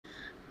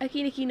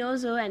Akın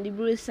Akınözü and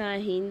Ebru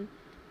Şahin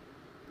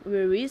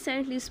were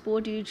recently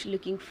spotted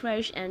looking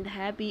fresh and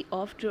happy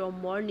after a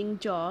morning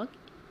jog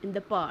in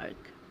the park.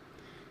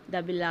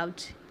 The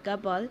beloved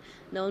couple,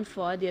 known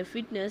for their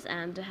fitness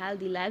and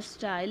healthy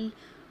lifestyle,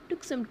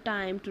 took some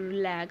time to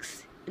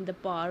relax in the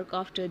park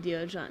after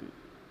their run.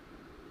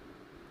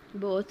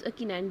 Both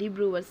Akin and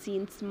Ebru were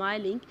seen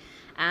smiling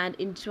and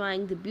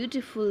enjoying the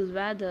beautiful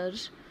weather,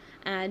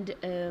 and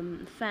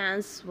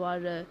fans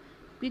were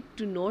quick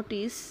to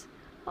notice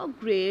how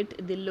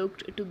great they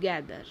looked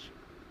together.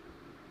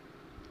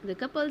 The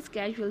couple's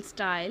casual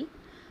style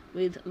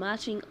with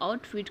matching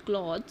outfit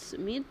clothes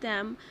made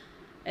them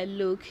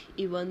look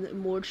even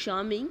more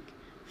charming.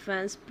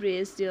 Fans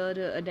praised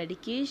their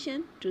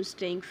dedication to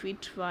staying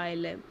fit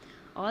while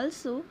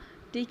also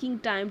taking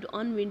time to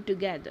unwind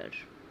together.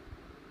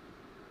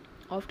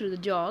 After the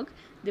jog,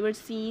 they were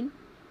seen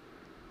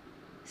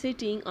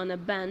sitting on a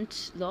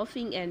bench,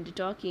 laughing and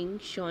talking,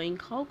 showing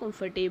how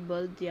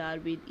comfortable they are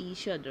with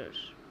each other.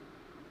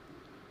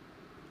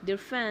 Their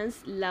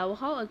fans love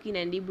how Akin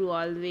and Ebru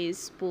always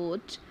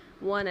support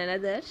one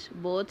another,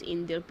 both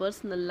in their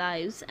personal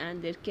lives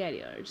and their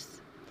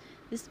careers.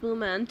 This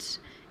moment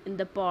in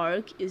the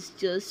park is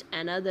just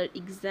another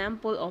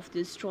example of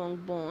this strong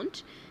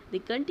bond. They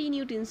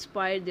continue to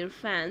inspire their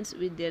fans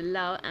with their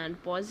love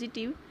and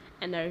positive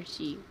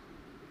energy.